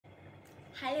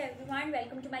Hello everyone,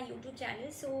 welcome to my YouTube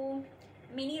channel. So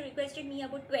many requested me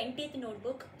about 20th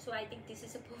notebook, so I think this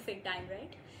is a perfect time,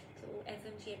 right? So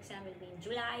FMGE exam will be in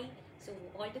July, so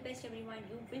all the best everyone.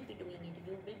 You will be doing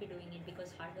it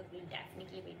because hard work will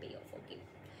definitely pay off. Okay,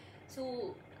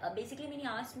 so basically many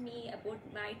asked me about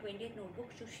my 20th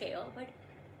notebook to share, but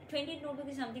 20th notebook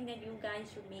is something that you guys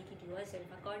should make it yourself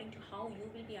according to how you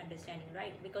will be understanding,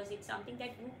 right? Because it's something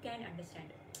that you can understand,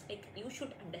 like you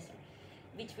should understand,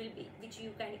 which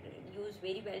you can use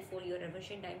very well for your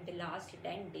revision time the last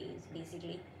 10 days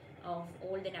basically of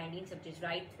all the 19 subjects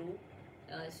right through.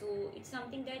 So it's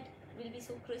something that will be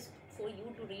so crisp for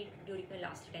you to read during the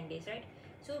last 10 days, right?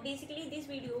 So basically this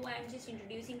video I am just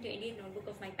introducing 28th notebook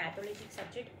of my pathology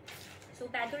subject. So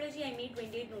pathology I made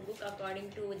 28th notebook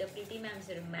according to the Pretty Ma'am's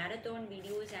marathon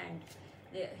videos and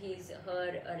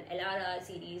her LRR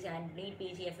series and NEET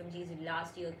PG FMG's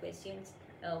last year questions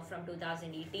from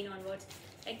 2018 onwards.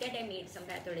 Like that I made some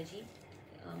pathology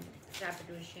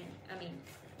repetition. I mean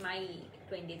my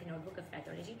 20th notebook of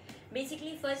pathology.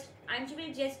 Basically first I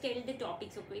will just tell the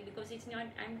topics, okay, because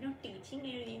I'm not teaching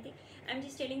or anything. I'm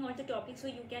just telling all the topics so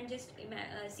you can just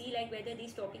see like whether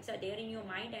these topics are there in your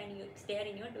mind and it's there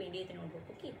in your 20th notebook.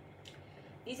 Okay,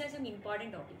 these are some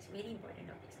important topics, very important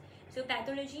topics. So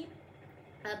pathology,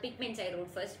 pigments I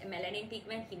wrote first: melanin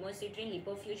pigment, hemosiderin,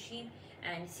 lipofuscin,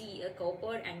 and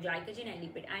copper and glycogen and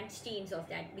lipid, and stains of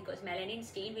that, because melanin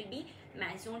stain will be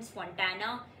Mason's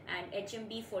Fontana and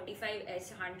HMB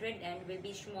 45S100 and will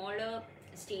be smaller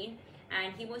stain,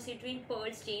 and hemosiderin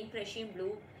pearl stain, Prussian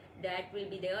blue, that will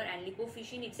be there, and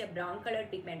lipofuscin, it's a brown colored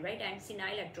pigment, right, and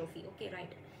senile atrophy. Okay,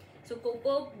 right. So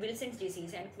copper, Wilson's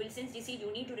disease, and Wilson's disease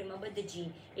you need to remember the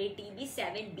gene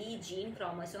ATP7B gene,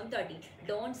 chromosome 13.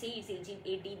 Don't say it's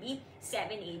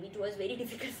ATP7A. It was very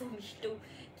difficult for me to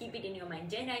keep it in your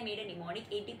mind. Then I made a mnemonic.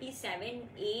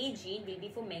 ATP7A gene will be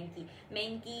for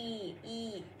Menki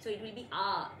E. So it will be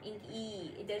in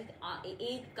E. There's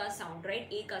A ka sound, right?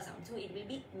 A ka sound. So it will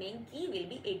be Menki will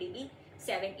be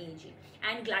ATP7A gene.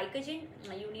 And glycogen,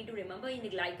 you need to remember in the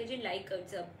glycogen, like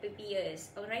it's a PPS,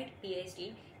 alright, PS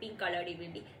gene, pink colored it will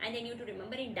be. And then you have to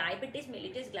remember in diabetes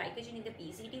mellitus, glycogen in the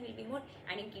PCT will be more,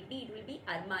 and in kidney it will be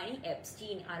Armani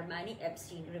Epstein,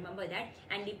 remember that.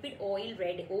 And lipid oil,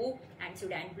 red O, and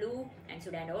Sudan blue, and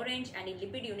Sudan orange. And in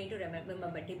lipid you need to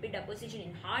remember lipid deposition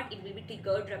in heart, it will be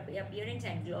triggered appearance,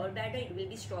 and gallbladder it will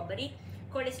be strawberry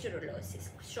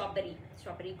cholesterolosis, strawberry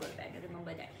gallbladder,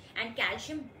 remember that. And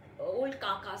calcium, old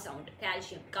kaka sound,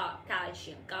 calcium, kaka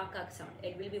sound,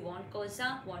 it will be von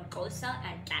cosa,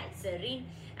 and calcerin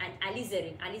and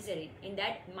alizarin. In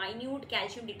that minute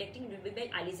calcium detecting will be by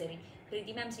alizarin.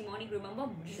 Preeti Ma'am's mnemonic, remember,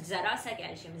 zarasa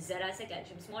calcium,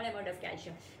 small amount of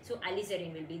calcium. So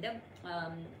alizarin will be the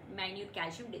minute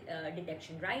calcium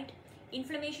detection, right?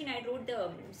 Inflammation, I wrote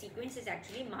the sequences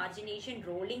actually: margination,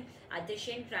 rolling,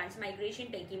 adhesion, transmigration,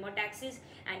 chemotaxis,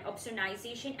 and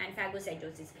opsonization, and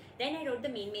phagocytosis. Then I wrote the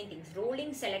main things: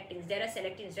 rolling, selectins, there are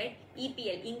selectins, right?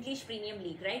 EPL, English Premium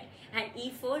League, right? And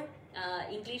E for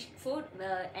English for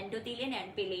endothelium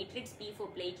and platelets, P for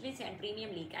platelets and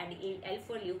Premium League, and L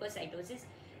for leukocytosis.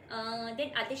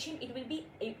 Then adhesion, it will be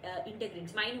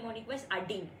integrins. My mnemonic was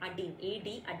ADIN,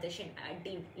 AD, adhesion,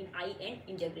 ADIN, in IN,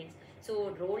 integrins.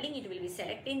 So rolling, it will be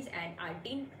selectins, and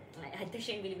ADIN,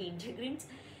 adhesion will be integrins.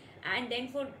 And then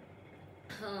for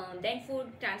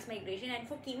transmigration and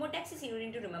for chemotaxis, you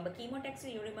need to remember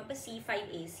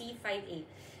C5A.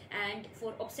 And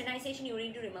for opsonization, you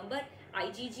need to remember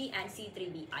IgG and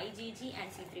C3b.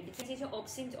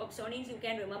 Opsonins, you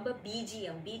can remember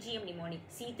BGM mnemonic,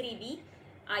 C3b,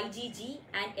 IgG,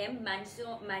 and M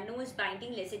mannose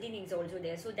binding lecithin is also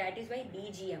there, so that is why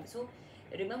BGM. So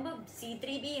remember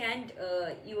C3b and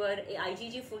your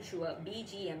IgG for sure,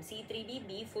 BGM, C3b,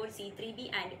 B for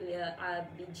C3b, and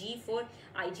G for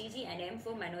IgG, and M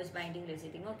for mannose binding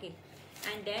lecithin. Okay,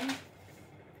 and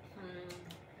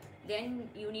then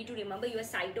you need to remember your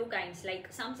cytokines,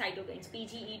 like some cytokines,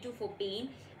 PGE2 for pain,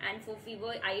 and for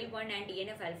fever, IL-1 and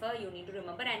TNF alpha you need to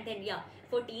remember. And then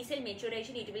for T cell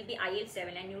maturation it will be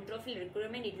IL-7, and neutrophil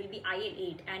recruitment it will be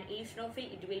IL-8, and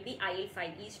eosinophil it will be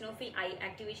IL-5, eosinophil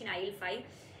activation IL-5,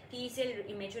 T cell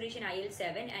maturation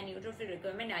IL-7, and neutrophil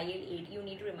requirement IL-8. You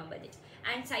need to remember this.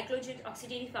 And cyclogenic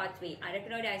oxygenase pathway,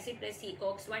 arachidonic acid plus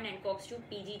COX-1 and COX-2,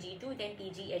 PGG2, then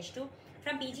PGH2.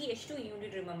 From PGH2 you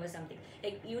need to remember something,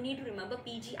 like you need to remember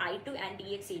PGI2 and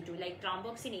TXA2, like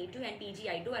thromboxane A2 and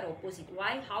PGI2 are opposite.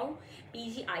 Why? How?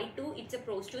 PGI2, it's a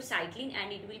prostacyclin,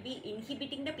 and it will be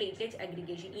inhibiting the platelet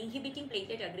aggregation,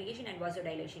 and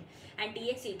vasodilation. And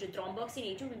TXA2,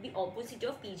 thromboxane A2, will be opposite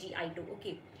of PGI2.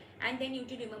 Okay. And then you need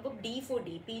to remember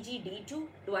D4D, PGD2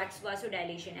 towards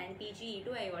vasodilation, and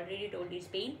PGE2 I already told is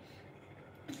pain.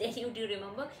 Then you do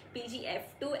remember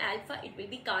PGF2 alpha, it will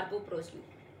be carboproslu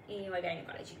in your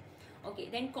gynecology. Okay,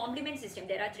 then complement system,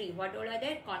 there are three. What all are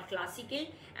there? Classical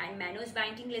and Manos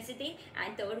binding lecithin,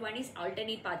 and third one is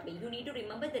alternate pathway. You need to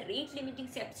remember the rate limiting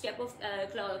step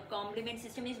of complement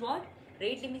system is what?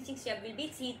 Rate limiting step will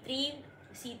be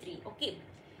C3, okay.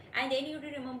 And then you have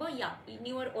to remember, yeah, in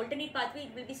your alternate pathway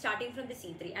it will be starting from the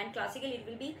C3, and classical it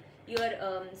will be your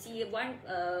C1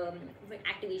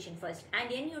 activation first, and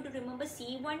then you have to remember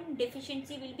C1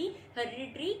 deficiency will be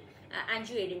hereditary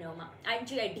angioedema,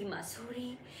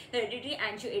 hereditary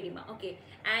angioedema, okay.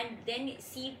 And then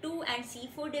C2 and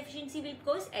C4 deficiency will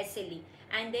cause SLE,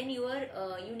 and then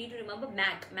you need to remember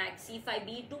MAC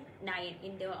C5b to 9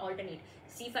 in the alternate,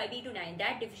 C5b to 9,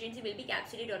 that deficiency will be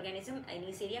capsulated organism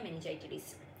Neisseria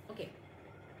meningitis, okay.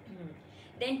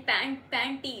 Then pan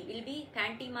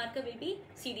T marker will be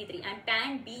CD3, and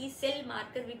pan B cell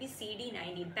marker will be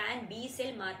CD19, pan B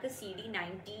cell marker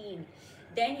CD19.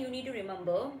 Then you need to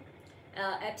remember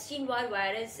Epstein-Barr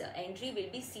virus entry will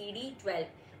be CD12.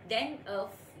 Then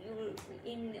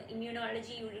in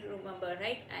immunology you will remember,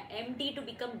 right, MD to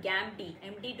become GAMD,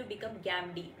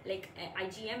 like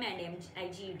IgM and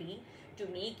IgD to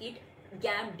make it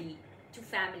GAMD to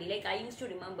family. Like I used to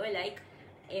remember, like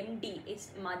MD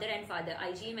is mother and father,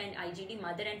 IgM and IgD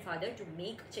mother and father, to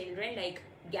make children like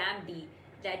GAMD,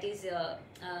 that is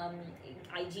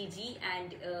IgG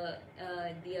and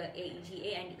the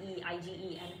AGA and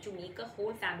IgE, and to make a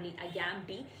whole family a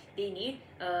GAMD they need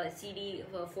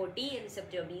CD40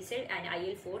 receptor B cell, and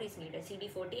IL4 is needed.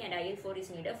 CD40 and IL4 is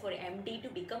needed for MD to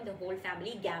become the whole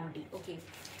family GAMD, okay.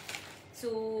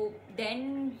 So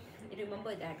then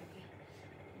remember that, okay.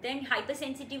 Then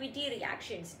hypersensitivity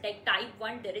reactions, like type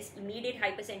 1 there is immediate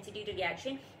hypersensitivity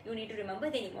reaction. You need to remember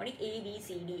the mnemonic A, B,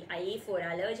 C, D. IA for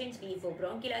allergens, B for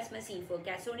bronchial asthma, C for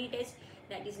Cassoni test,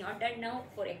 that is not done now,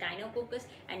 for echinococcus,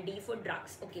 and D for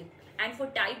drugs, okay. And for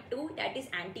type 2, that is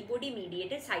antibody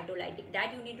mediated cytolytic,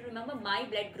 that you need to remember my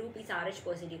blood group is Rh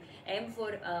positive. M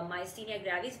for myasthenia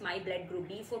gravis, my blood group.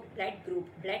 B for blood group,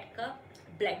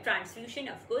 blood transfusion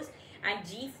of course, and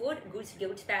G for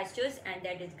Good's pastures, and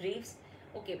that is Graves,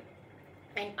 okay.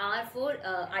 And R for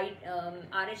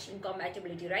Rh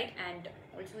incompatibility, right, and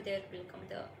also there will come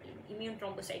the immune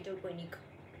thrombocytopenic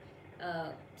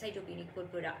cytopenic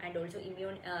purpura, and also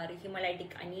immune hemolytic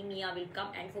anemia will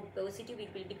come, and for positive it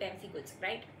will be pemphigus,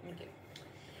 right, okay.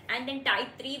 And then type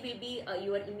 3 will be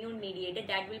your immune mediated,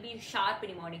 that will be sharp will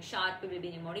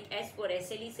be mnemonic. S for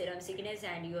SLE, serum sickness,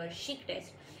 and your Schick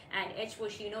test, and H for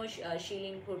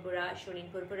Schilling purpura,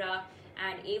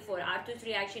 and A for Arthus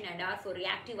reaction, and R for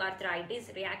reactive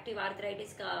arthritis.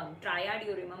 Triad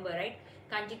you remember, right,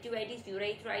 conjunctivitis,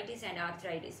 urethritis, and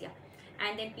arthritis, yeah.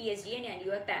 And then PSGN and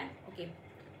your PAN, okay.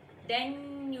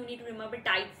 Then you need to remember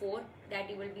type 4, that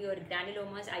it will be your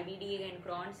granulomas, IBD and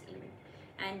Crohn's,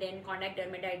 and then contact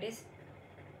dermatitis.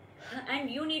 And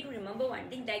you need to remember one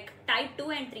thing, like type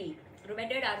 2 and 3,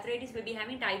 rheumatoid arthritis will be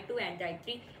having type 2 and type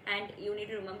 3, and you need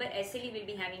to remember SLE will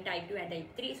be having type 2 and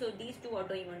type 3. So these two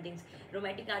autoimmune things,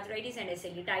 rheumatic arthritis and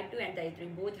SLE, type 2 and type 3,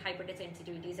 both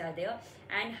hypersensitivities are there.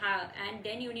 And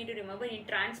then you need to remember in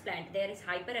transplant there is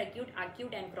hyperacute,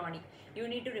 acute, and chronic. You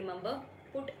need to remember,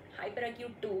 put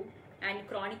hyperacute 2 and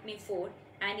chronic may 4,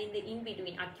 and in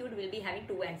between acute will be having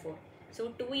 2 and 4. So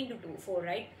 2 into 2, 4,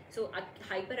 right? So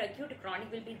hyperacute, chronic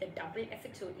will be the double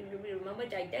effect. So you will remember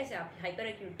like this,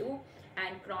 hyperacute 2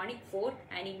 and chronic 4,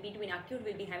 and in between acute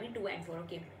will be having 2 and 4,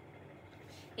 okay.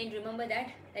 Then remember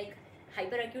that, like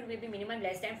hyperacute will be minimum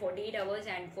less than 48 hours,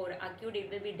 and for acute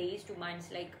it will be days to months,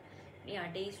 like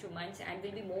days to months, and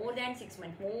will be more than 6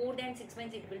 months. More than 6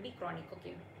 months it will be chronic,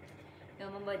 okay.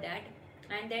 Remember that.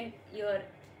 And then your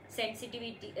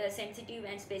sensitivity, sensitive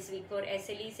and specific. For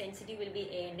SLE, sensitive will be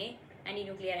ANA,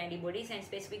 anti-nuclear antibodies, and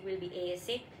specific will be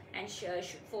ASA, and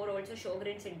for also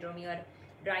Sjogren's syndrome, your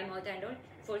dry mouth and all.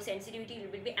 For sensitivity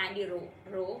it will be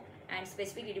anti-Ro, and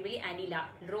specific it will be anti-La,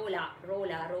 Rola.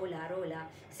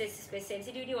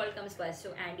 Sensitivity all comes first,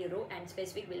 so anti-Ro, and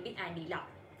specific will be anti-La.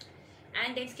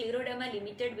 And then scleroderma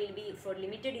limited will be, for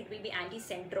limited it will be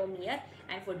anti-centromere,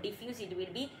 and for diffuse it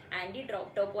will be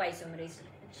anti-topoisomerase.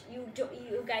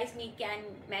 You guys can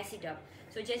mess it up.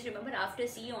 So just remember, after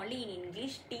C only in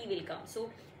English T will come. So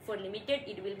for limited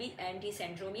it will be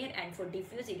anti-centromere, and for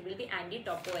diffuse it will be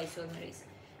anti-topoisomerase.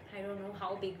 I don't know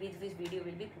how big this video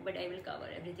will be, but I will cover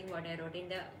everything what I wrote in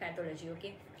the pathology,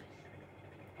 okay.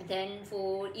 Then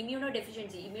for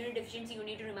immunodeficiency, you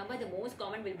need to remember the most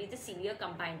common will be the severe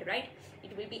combined, right?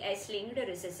 It will be S-linked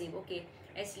recessive, okay.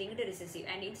 S-linked recessive.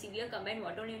 And in severe combined,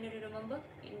 what all you need to remember?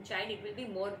 In child, it will be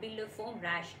morbilliform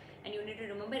rash. And you need to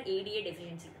remember ADA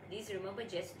deficiency. Remember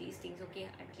just these things, okay?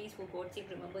 At least for God's sake,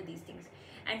 remember these things.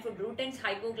 And for Bruton's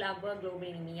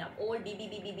hypogammaglobulinemia, all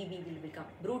BB will become.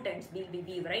 Bruton's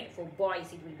BB, right? For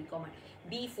boys, it will be common.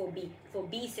 B for B. For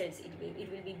B cells,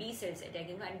 it will be B cells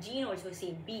attacking. And gene also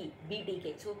same,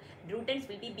 BTK. So Bruton's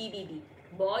will be BBB.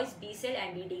 Boys, B cell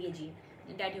and BTK gene.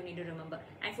 That you need to remember.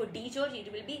 And for DGeorge,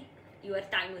 it will be your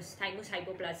thymus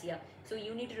hypoplasia. So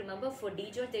you need to remember for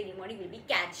DGeorge, the mnemonic will be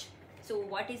catch. So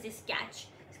what is this catch?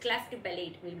 Cleft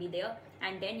palate will be there,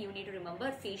 and then you need to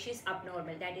remember facies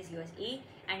abnormal, that is yours A,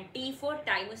 and T for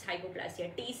thymus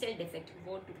hypoplasia, T cell defect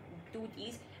for tooth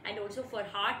is, and also for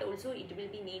heart also it will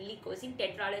be mainly causing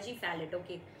tetralogy phalate,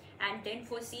 okay. And then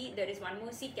for C, there is one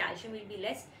more C, calcium will be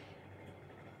less.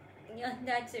 Yeah,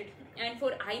 that's it. And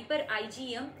for hyper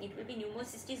IgM, it will be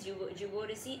pneumocystis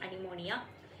jigorosa pneumonia.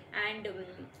 And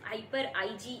hyper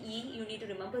IgE, you need to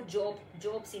remember Job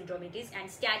syndrome it is, and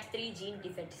STAT3 gene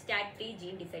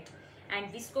defect.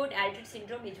 And Viscod Aldrich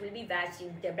syndrome, it will be VASP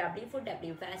gene, the W for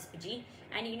W, VASP gene.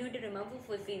 And you need to remember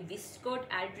for Viscod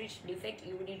Aldrich defect,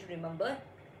 you need to remember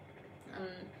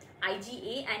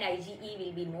IgA and IgE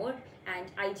will be more,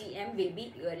 and IgM will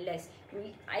be less.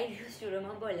 I used to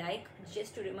remember, like,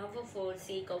 just to remember for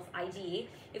sake of IgA,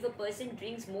 if a person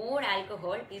drinks more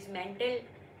alcohol, his mental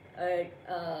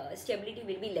stability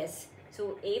will be less.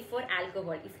 So A for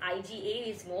alcohol, if IgA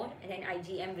is more, then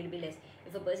IgM will be less.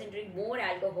 If a person drink more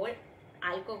alcohol,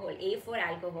 A for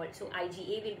alcohol, so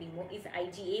IgA will be more. If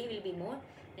IgA will be more,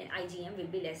 then IgM will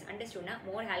be less. Understood now?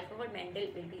 More alcohol,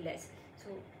 mental will be less. So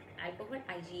alcohol,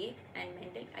 IgA, and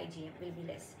mental IgM will be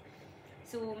less.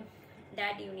 So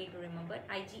that you need to remember.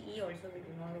 IgE also will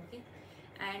be more, okay.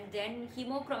 And then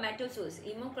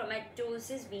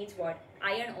hemochromatosis means what?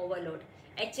 Iron overload.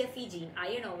 HFE gene,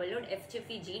 iron overload,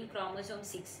 HFE gene, chromosome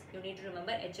 6. You need to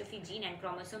remember HFE gene and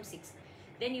chromosome 6.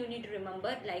 Then you need to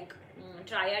remember, like,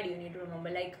 triad you need to remember,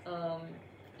 like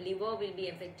liver will be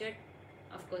affected.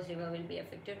 Of course, liver will be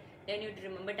affected. Then you need to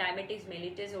remember diabetes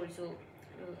mellitus also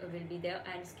will be there,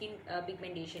 and skin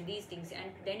pigmentation, these things.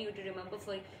 And then you need to remember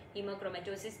for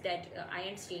hemochromatosis that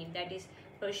iron stain, that is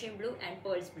Persian blue and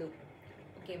Pearl's blue.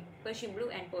 Okay, Persian blue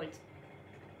and Pearl's.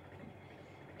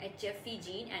 HFE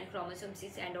gene and chromosome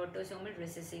 6 and autosomal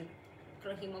recessive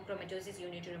hemochromatosis, you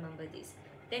need to remember this.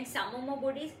 Then some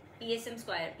homobodies, PSM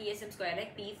square,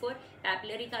 like P for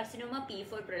papillary carcinoma, P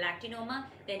for prolactinoma,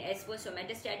 then S for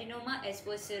somatostatinoma, S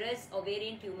for serous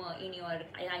ovarian tumor in your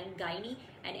gynae,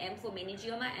 and M for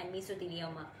meningioma and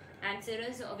mesothelioma. And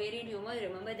serous ovarian tumor,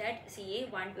 remember that CA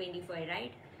 125,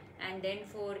 right? And then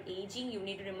for aging, you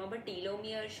need to remember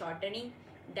telomere shortening.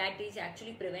 That is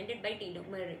actually prevented by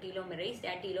telomerase.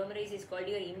 That telomerase is called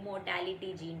your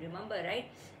immortality gene, remember, right?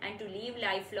 And to live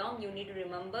lifelong, you need to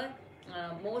remember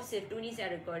more sirtuins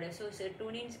are required. So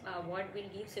sirtuins, what will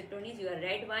give sirtuins? Your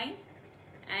red wine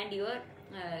and your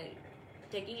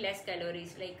taking less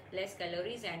calories, like less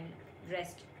calories and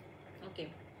rest, okay.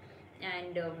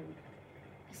 And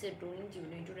sirtuins you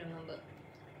need to remember.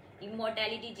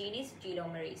 Immortality gene is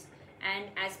telomerase.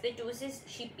 And asbestosis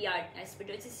shipyard,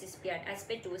 bastosis,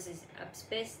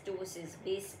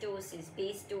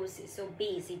 so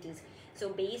base it is. So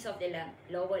base of the lung,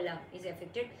 lower lung is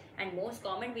affected, and most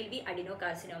common will be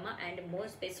adenocarcinoma, and more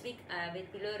specific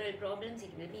with pleural problems,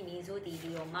 it will be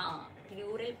mesothelioma.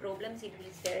 Pleural problems, it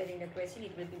is there in the question,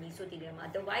 it will be mesothelioma.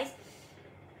 Otherwise,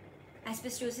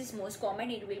 asbestosis most common,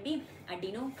 it will be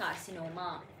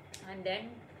adenocarcinoma. And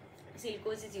then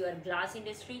silicosis, your glass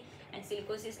industry, and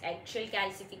silicosis eggshell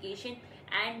calcification,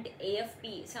 and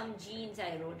AFP, some genes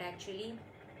I wrote actually.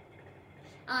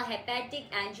 Hepatic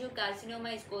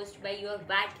angiocarcinoma is caused by your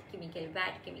VAT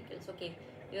chemicals, okay.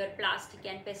 Your plastic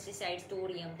and pesticides,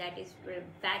 thorium, that is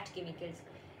VAT chemicals.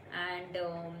 And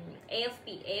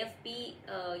AFP,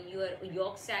 your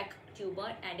yolk sac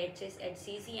tumor, and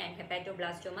HCC and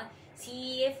hepatoblastoma.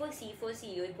 CEA for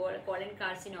C4C, your colon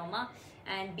carcinoma,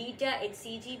 and beta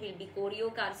HCG will be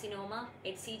choriocarcinoma,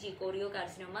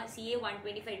 CA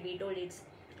 125, we told it's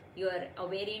your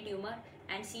ovarian tumor,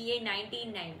 and CA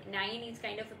 19, 9 is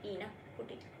kind of a P, na?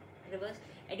 Put it reverse.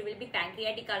 It will be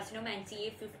pancreatic carcinoma, and CA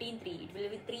 15, 3. It will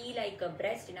be 3 like a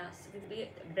breast, it will be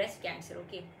breast cancer,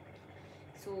 okay.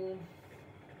 So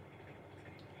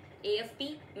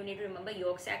AFP, you need to remember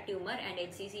yolk sac tumor, and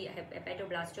HCC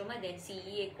hepatoblastoma, then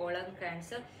CEA colon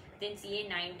cancer, then CA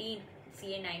 19,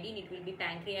 it will be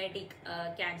pancreatic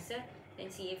cancer, then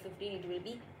CA 15, it will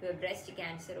be your breast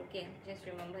cancer, okay. Just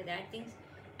remember that things.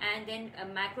 And then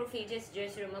macrophages,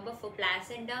 just remember for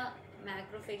placenta,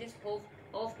 macrophages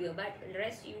of beer, but the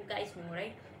rest you guys know,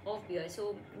 right? Of beer.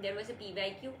 So there was a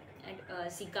PYQ and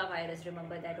Zika virus,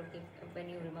 remember that, okay, when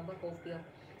you remember of beer.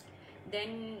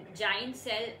 Then giant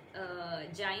cells,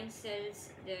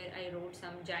 there I wrote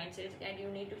some giant cells, and you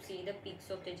need to see the peaks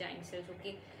of the giant cells,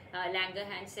 okay.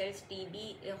 Langerhans cells,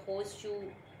 TB, horseshoe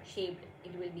shaped,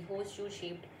 it will be horseshoe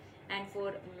shaped. And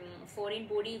for foreign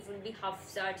body, it will be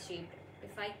Hafzard shaped.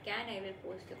 If I can, I will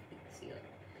post the pics here.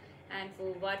 And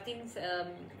for Warthins,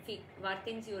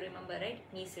 you remember, right?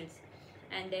 Measles.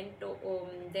 And then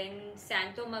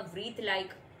xanthoma, wreath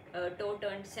like, toe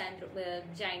turned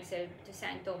giant cell to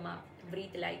xanthoma,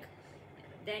 wreath like.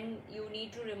 Then you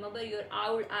need to remember your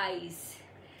owl eyes.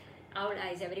 Owl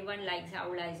eyes, everyone likes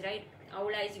owl eyes, right?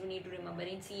 Owl eyes you need to remember.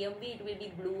 In CMV it will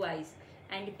be blue eyes,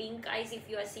 and pink eyes, if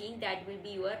you are seeing, that will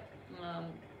be your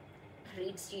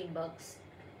Reed-Steenberg's,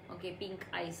 okay, pink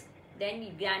eyes.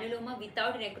 Then granuloma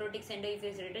without necrotic center, if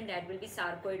it is written, that will be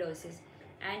sarcoidosis.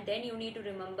 And then you need to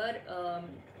remember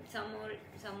some more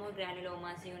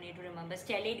granulomas you need to remember.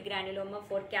 Stellate granuloma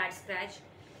for cat scratch,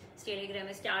 stellate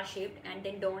granuloma star shaped. And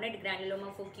then donut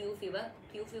granuloma for Q fever,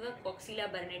 Coxella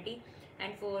burnetii,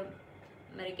 and for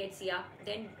Rickettsia.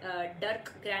 Then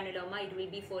Dirk granuloma, it will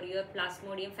be for your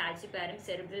Plasmodium falciparum,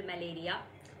 cerebral malaria.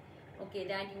 Okay,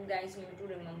 that you guys need to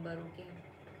remember, okay.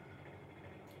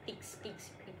 Ticks,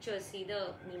 pictures, see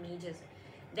the images.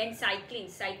 Then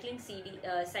cyclins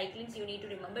you need to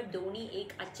remember. Dhoni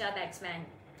ek acha batsman,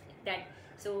 that,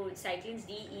 so cyclins,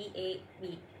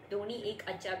 DEAB, Dhoni ek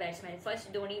acha batsman.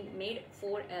 First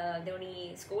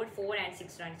Dhoni scored 4 and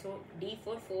 6 runs, so D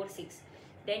for 4-6.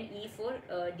 Then E for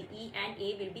the E and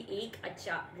A will be ek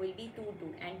acha, will be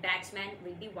 2-2, and batsman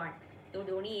will be 1. So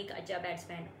Dhoni ek acha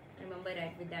batsman, remember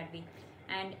that with that way.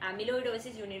 And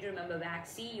amyloidosis, you need to remember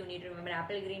Waxy, you need to remember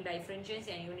apple green bifurcations,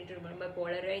 and you need to remember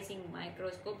polarizing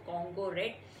microscope, Congo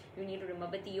red, you need to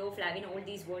remember theoflavin. All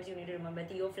these words you need to remember.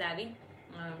 Theoflavin,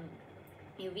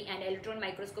 UV, and electron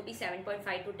microscopy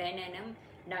 7.5 to 10 nm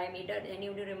diameter. Then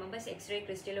you need to remember X-ray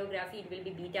crystallography, it will be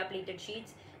beta plated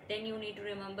sheets. Then you need to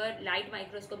remember light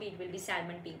microscopy, it will be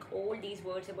salmon pink. All these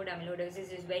words about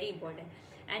amyloidosis is very important.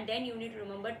 And then you need to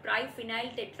remember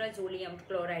triphenyl tetrazolium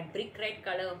chloride, brick red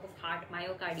color of heart,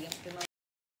 myocardium. Remember,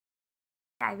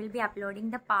 I will be uploading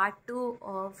the part 2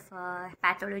 of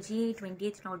pathology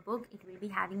 20th notebook. It will be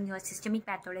having your systemic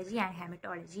pathology and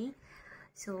hematology.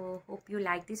 So hope you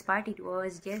like this part. It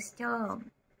was just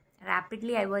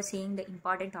rapidly I was saying the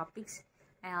important topics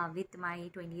with my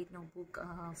 20th notebook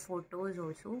photos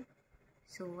also.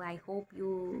 So I hope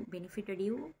you benefited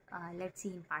you. Let's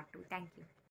see in part 2. Thank you.